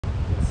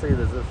see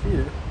there's a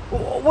few.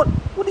 Oh, what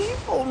are you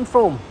bolting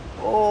from?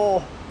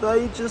 Oh,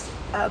 they just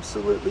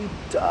absolutely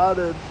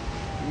darted.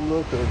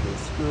 Look at the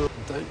school.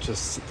 Don't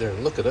just sit there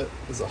and look at it.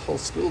 There's a whole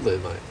school there,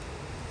 mate.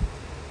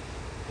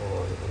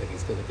 Oh, I think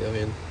he's going to go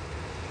in.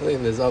 I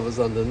think there's others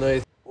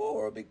underneath.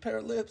 Whoa, a big pair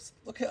of lips.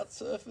 Look out,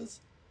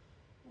 surfers.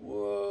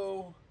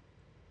 Whoa.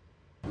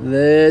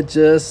 They're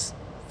just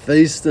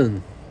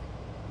feasting.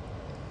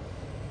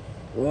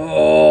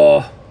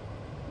 Whoa.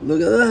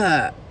 Look at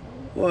that.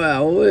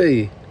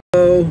 Wowee.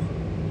 Oh,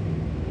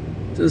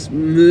 just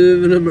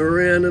moving them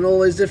around in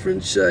all these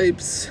different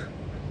shapes.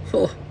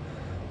 Oh,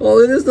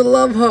 there's the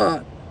love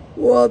heart.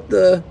 What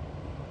the?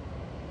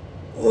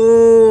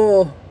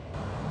 Oh,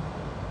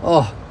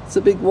 it's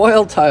a big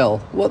whale tail.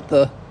 What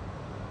the?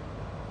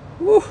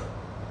 Woo.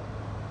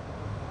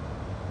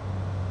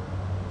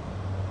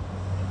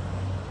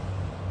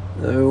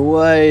 No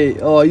way.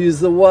 Oh,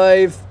 use the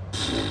wave.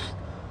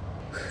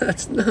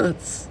 That's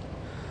nuts.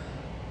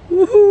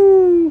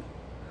 Woohoo.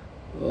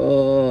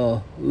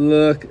 Oh,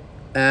 look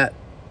at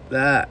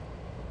that.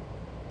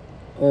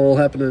 All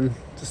happening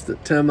just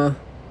at Tama.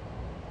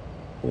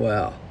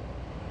 Wow.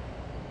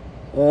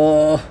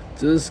 Oh,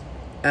 just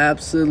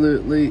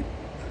absolutely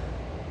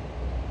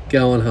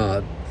going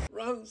hard.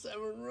 Run,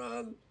 salmon,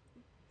 run.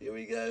 Here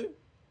we go.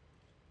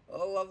 I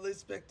love these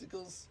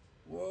spectacles.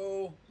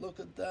 Whoa, look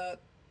at that.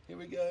 Here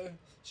we go.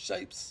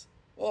 Shapes.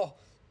 Oh,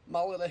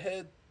 mullet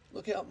ahead.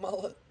 Look out,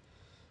 mullet.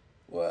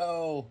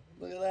 Wow,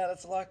 look at that.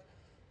 It's like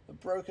a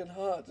broken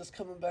heart just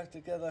coming back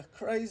together.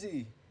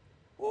 Crazy.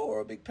 Whoa,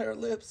 a big pair of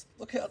lips.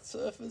 Look out,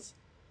 surfers.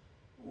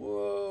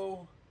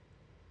 Whoa.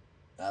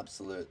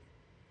 Absolute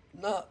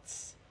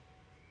nuts.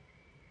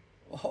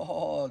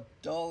 Oh,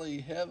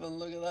 dolly heaven.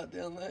 Look at that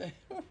down there.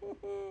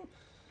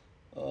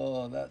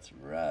 Oh, that's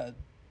rad.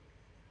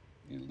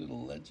 You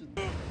little legend.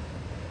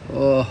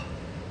 Oh.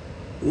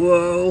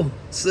 Whoa.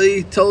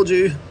 See, told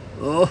you.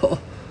 Oh.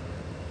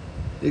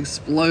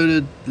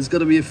 Exploded. There's got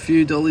to be a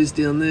few dollies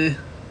down there.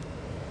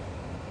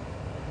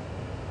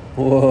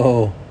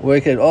 Whoa.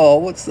 Wicked. Oh,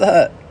 what's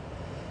that?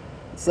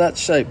 What's that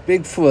shape?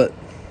 Bigfoot.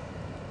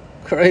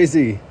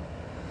 Crazy.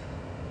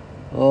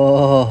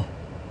 Oh.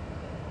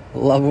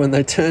 Love when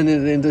they turn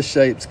it into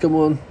shapes. Come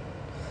on.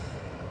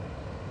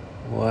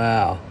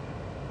 Wow.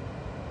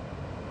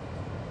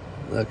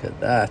 Look at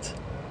that.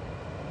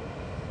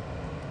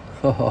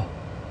 Oh.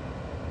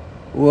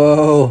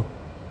 Whoa.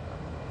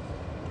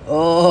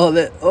 Oh,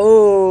 that.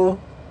 Oh.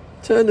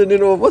 Turned it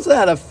into a. What's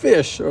that? A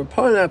fish or a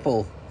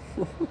pineapple?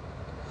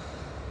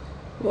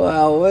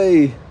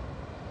 Wowee.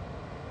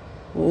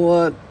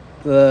 What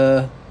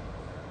the.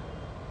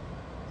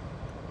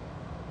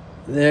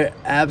 They're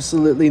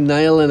absolutely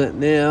nailing it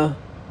now.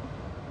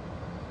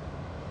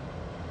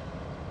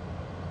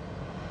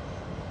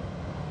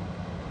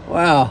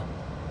 Wow.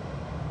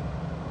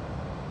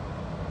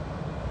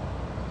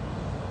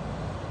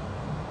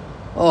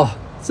 Oh,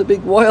 it's a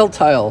big whale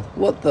tail.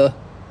 What the?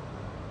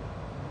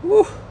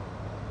 Woo.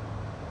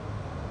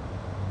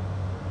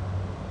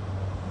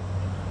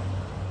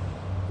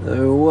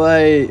 No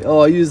way.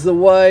 Oh, use the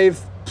wave.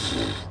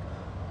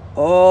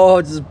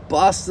 Oh, just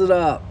busted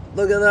up.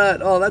 Look at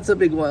that. Oh, that's a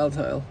big whale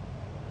tail.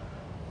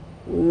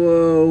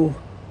 Whoa.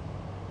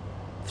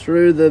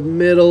 Through the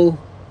middle.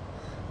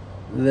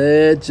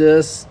 They're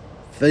just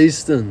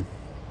feasting.